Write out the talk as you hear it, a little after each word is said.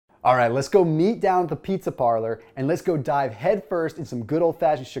All right, let's go meet down at the pizza parlor and let's go dive headfirst in some good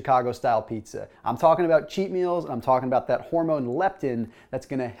old-fashioned Chicago-style pizza. I'm talking about cheat meals, and I'm talking about that hormone leptin that's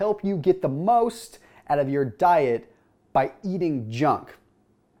gonna help you get the most out of your diet by eating junk.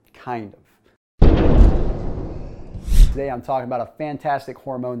 Kind of. Today I'm talking about a fantastic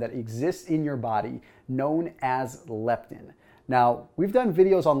hormone that exists in your body known as leptin. Now, we've done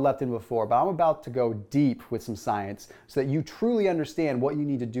videos on leptin before, but I'm about to go deep with some science so that you truly understand what you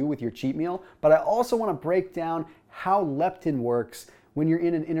need to do with your cheat meal. But I also want to break down how leptin works when you're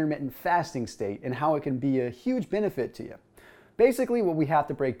in an intermittent fasting state and how it can be a huge benefit to you. Basically, what we have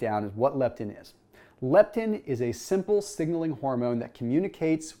to break down is what leptin is. Leptin is a simple signaling hormone that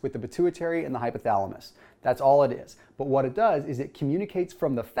communicates with the pituitary and the hypothalamus. That's all it is. But what it does is it communicates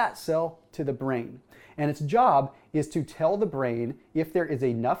from the fat cell to the brain. And its job is to tell the brain if there is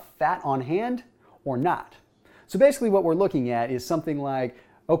enough fat on hand or not. So basically what we're looking at is something like,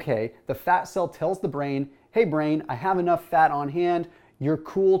 okay, the fat cell tells the brain, hey brain, I have enough fat on hand. You're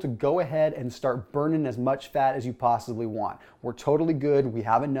cool to go ahead and start burning as much fat as you possibly want. We're totally good. We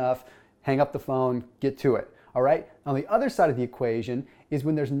have enough. Hang up the phone, get to it. All right? On the other side of the equation is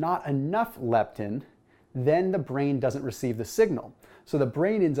when there's not enough leptin, then the brain doesn't receive the signal. So the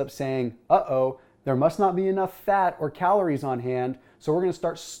brain ends up saying, uh-oh, there must not be enough fat or calories on hand, so we're going to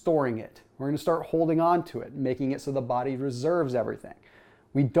start storing it. We're going to start holding on to it, making it so the body reserves everything.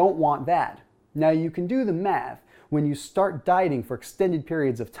 We don't want that. Now you can do the math. When you start dieting for extended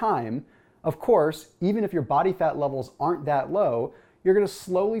periods of time, of course, even if your body fat levels aren't that low, you're going to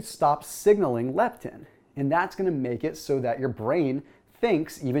slowly stop signaling leptin. And that's going to make it so that your brain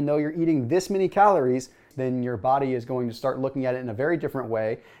thinks, even though you're eating this many calories, then your body is going to start looking at it in a very different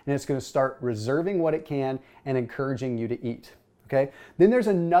way, and it's going to start reserving what it can and encouraging you to eat, okay? Then there's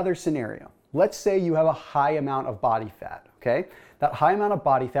another scenario. Let's say you have a high amount of body fat, okay? That high amount of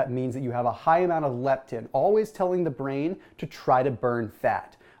body fat means that you have a high amount of leptin, always telling the brain to try to burn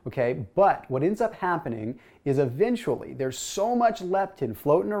fat, okay? But what ends up happening is eventually there's so much leptin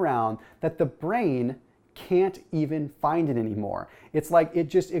floating around that the brain can't even find it anymore. It's like it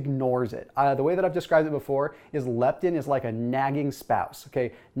just ignores it. The way that I've described it before is leptin is like a nagging spouse,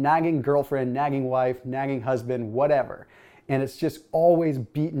 okay? Nagging girlfriend, nagging wife, nagging husband, whatever. And it's just always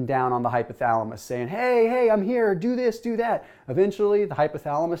beating down on the hypothalamus saying, hey, I'm here, do this, do that. Eventually, the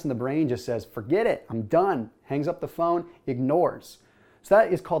hypothalamus and the brain just says, forget it, I'm done. Hangs up the phone, ignores. So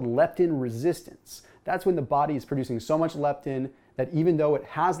that is called leptin resistance. That's when the body is producing so much leptin that even though it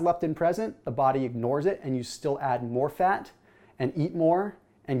has leptin present, the body ignores it and you still add more fat and eat more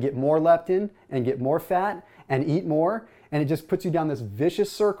and get more leptin and get more fat and eat more, and it just puts you down this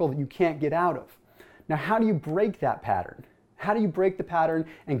vicious circle that you can't get out of. Now, how do you break that pattern? How do you break the pattern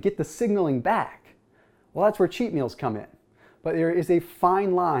and get the signaling back? Well, that's where cheat meals come in. But there is a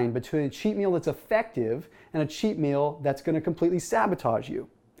fine line between a cheat meal that's effective and a cheat meal that's going to completely sabotage you.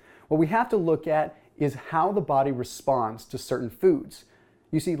 What we have to look at is how the body responds to certain foods.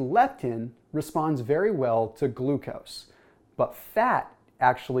 You see, leptin responds very well to glucose, but fat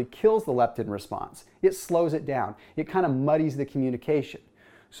actually kills the leptin response. It slows it down. It kind of muddies the communication.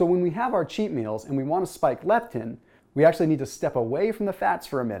 So when we have our cheat meals and we want to spike leptin, we actually need to step away from the fats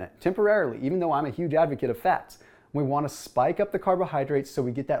for a minute, temporarily, even though I'm a huge advocate of fats. We want to spike up the carbohydrates so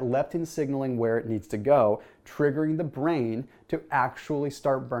we get that leptin signaling where it needs to go, triggering the brain to actually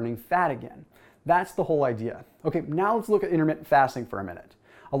start burning fat again. That's the whole idea. Okay, now let's look at intermittent fasting for a minute.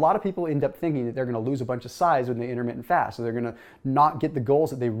 A lot of people end up thinking that they're going to lose a bunch of size when they intermittent fast, so they're going to not get the goals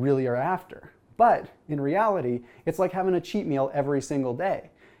that they really are after. But in reality, it's like having a cheat meal every single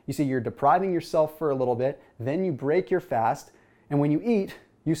day. You see, you're depriving yourself for a little bit, then you break your fast, and when you eat,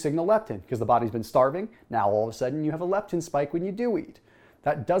 you signal leptin because the body's been starving. Now all of a sudden you have a leptin spike when you do eat.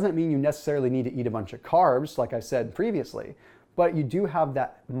 That doesn't mean you necessarily need to eat a bunch of carbs, like I said previously, but you do have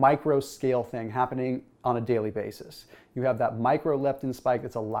that micro scale thing happening on a daily basis. You have that micro leptin spike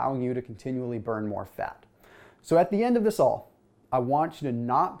that's allowing you to continually burn more fat. So at the end of this all, I want you to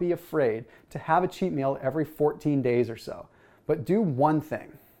not be afraid to have a cheat meal every 14 days or so, but do one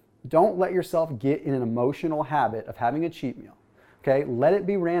thing. Don't let yourself get in an emotional habit of having a cheat meal. Okay, let it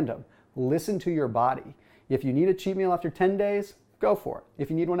be random. Listen to your body. If you need a cheat meal after 10 days, go for it. If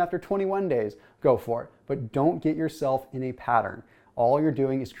you need one after 21 days, go for it. But don't get yourself in a pattern. All you're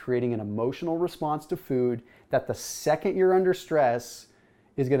doing is creating an emotional response to food that the second you're under stress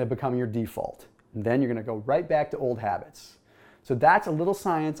is going to become your default. And then you're going to go right back to old habits. So that's a little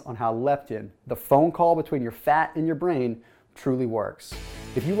science on how leptin, the phone call between your fat and your brain, truly works.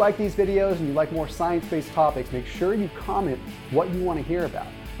 If you like these videos and you like more science-based topics, make sure you comment what you want to hear about.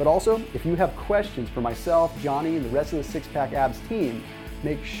 But also, if you have questions for myself, Johnny, and the rest of the Six Pack Abs team,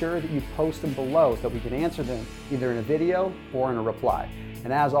 make sure that you post them below so that we can answer them either in a video or in a reply.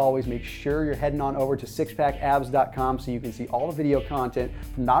 And as always, make sure you're heading on over to SixPackAbs.com so you can see all the video content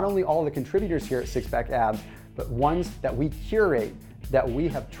from not only all the contributors here at Six-Pack Abs, but ones that we curate that we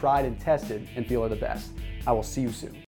have tried and tested and feel are the best. I will see you soon.